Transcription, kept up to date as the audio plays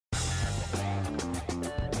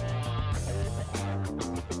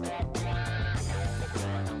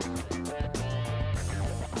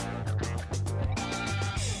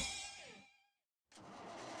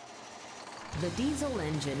The diesel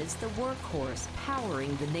engine is the workhorse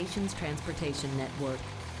powering the nation's transportation network.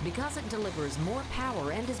 Because it delivers more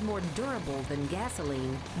power and is more durable than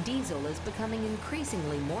gasoline, diesel is becoming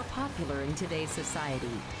increasingly more popular in today's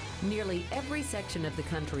society. Nearly every section of the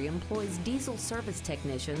country employs diesel service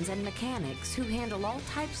technicians and mechanics who handle all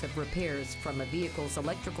types of repairs, from a vehicle's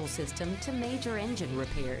electrical system to major engine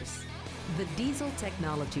repairs. The Diesel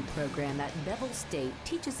Technology program at Bevill State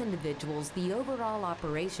teaches individuals the overall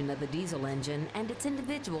operation of the diesel engine and its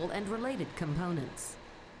individual and related components.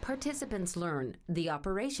 Participants learn the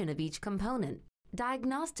operation of each component,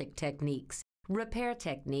 diagnostic techniques, repair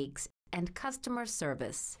techniques, and customer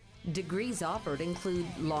service. Degrees offered include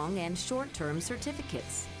long and short-term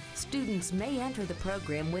certificates. Students may enter the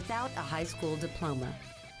program without a high school diploma.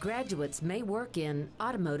 Graduates may work in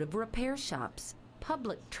automotive repair shops,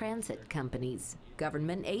 public transit companies,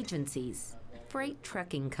 government agencies, freight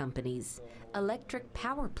trucking companies, electric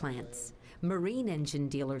power plants, marine engine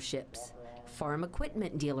dealerships, farm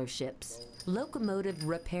equipment dealerships, locomotive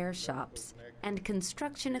repair shops, and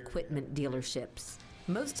construction equipment dealerships.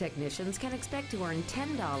 Most technicians can expect to earn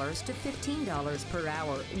 $10 to $15 per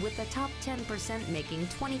hour, with the top 10% making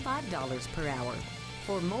 $25 per hour.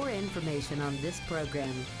 For more information on this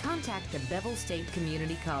program, contact the Bevill State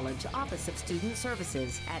Community College Office of Student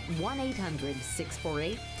Services at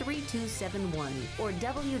 1-800-648-3271 or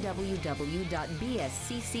www.bscc.edu.